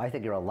drinking problem. I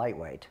think you're a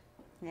lightweight.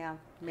 Yeah,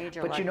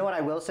 major. But you know what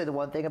I will say, the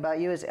one thing about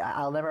you is,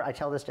 I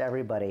tell this to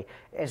everybody,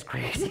 as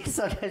crazy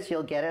sometimes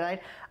you'll get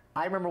it.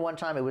 I remember one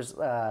time it was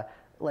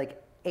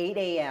like 8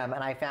 a.m.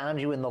 and I found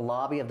you in the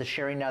lobby of the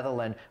Sherry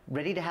Netherland,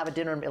 ready to have a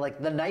dinner,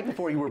 like the night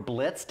before you were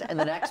blitzed, and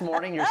the next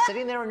morning you're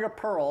sitting there in your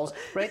pearls,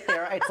 right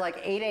there. It's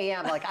like 8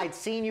 a.m. Like I'd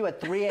seen you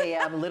at 3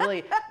 a.m.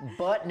 literally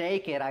butt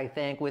naked, I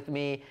think, with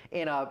me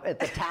at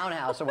the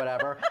townhouse or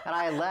whatever, and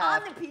I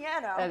left. On the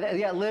piano. And,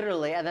 yeah,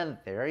 literally, and then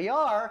there you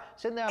are,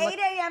 sitting there. 8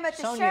 a.m. at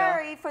the Sonja,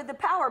 Sherry for the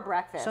power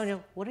breakfast. Sonja,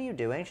 what are you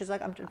doing? She's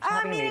like, I'm just I'm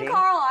having a meeting meeting.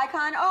 Carl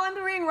Icahn. Oh,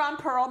 I'm reading Ron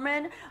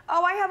Perlman.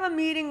 Oh, I have a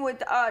meeting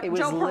with It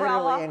was Joe literally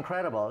Perella.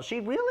 incredible.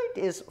 She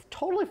really is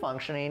totally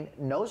functioning,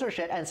 knows her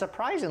shit, and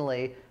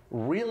surprisingly,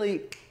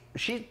 really,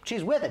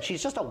 she's with it.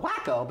 She's just a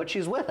wacko, but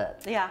she's with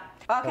it. Yeah.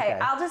 Okay,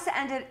 I'll just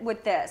end it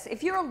with this.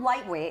 If you're a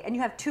lightweight and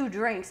you have 2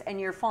 drinks and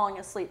you're falling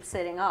asleep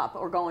sitting up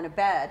or going to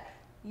bed,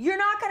 you're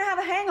not going to have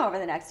a hangover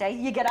the next day.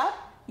 You get up,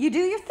 you do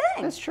your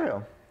thing. That's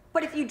true.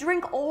 But if you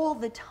drink all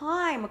the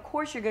time, of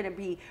course you're going to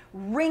be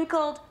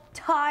wrinkled,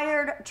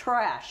 tired,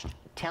 trashed.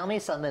 Tell me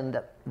something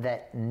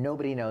that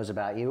nobody knows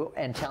about you,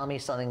 and tell me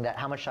something that,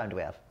 how much time do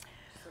we have?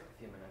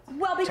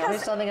 Well, because tell me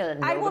something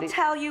that I will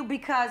tell you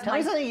because tell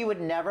me something you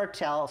would never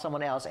tell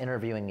someone else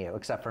interviewing you,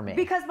 except for me.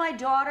 Because my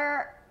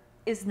daughter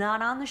is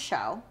not on the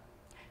show.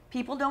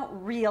 People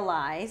don't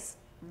realize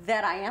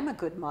that I am a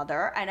good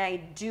mother and I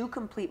do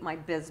complete my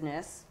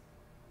business.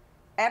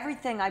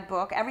 Everything I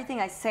book, everything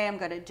I say I'm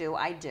going to do,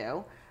 I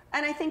do.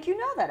 And I think you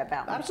know that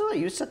about me. Absolutely.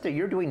 You sit there,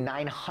 you're doing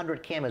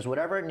 900 cameras.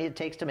 Whatever it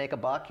takes to make a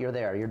buck, you're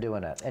there, you're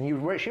doing it. And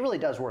she really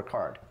does work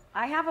hard.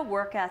 I have a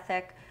work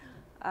ethic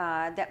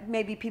that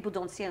maybe people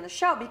don't see on the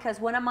show,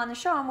 because when I'm on the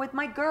show, I'm with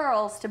my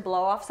girls to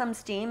blow off some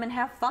steam and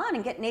have fun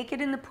and get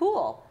naked in the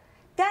pool.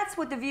 That's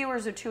what the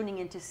viewers are tuning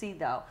in to see,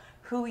 though,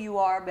 who you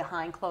are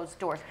behind closed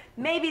doors.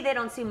 Maybe they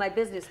don't see my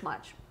business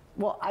much.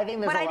 Well, I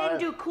think there's But a lot I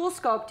didn't of... do cool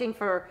sculpting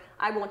for,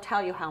 I won't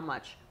tell you how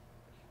much.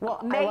 Well,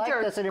 I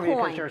like this interview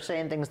because you're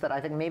saying things that I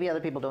think maybe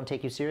other people don't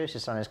take you seriously,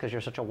 Sonja, because you're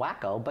such a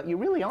wacko, but you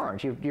really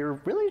aren't. You're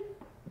really,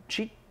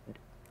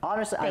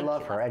 honestly, I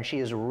love her, and she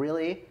is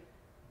really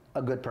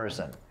a good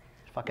person.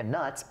 She's fucking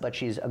nuts, but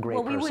she's a great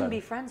person. Well, we wouldn't be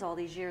friends all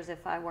these years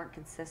if I weren't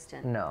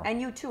consistent. No. And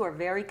you too are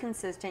very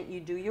consistent. You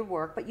do your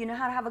work, but you know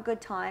how to have a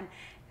good time,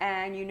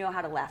 and you know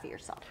how to laugh at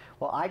yourself.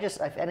 Well,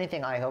 if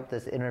anything, I hope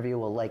this interview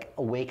will like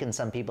awaken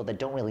some people that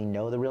don't really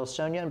know the real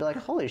Sonja and be like,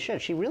 holy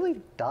shit, she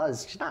really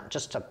does. She's not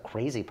just a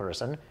crazy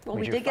person. Well,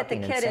 I mean, we did get the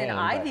kid insane, in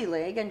Ivy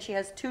League, and she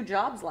has 2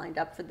 jobs lined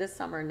up for this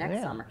summer and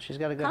next summer. She's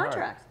got a good heart.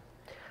 Contracts.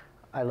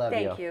 I love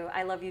you. Thank you.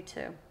 I love you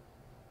too.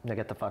 Now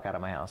get the fuck out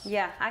of my house.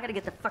 Yeah, I gotta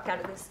get the fuck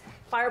out of this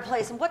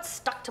fireplace. And what's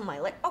stuck to my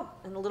leg? Oh,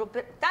 and a little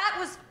bit. That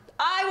was,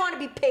 I want to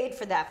be paid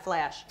for that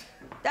flash.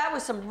 That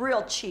was some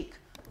real cheek.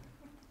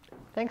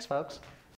 Thanks, folks.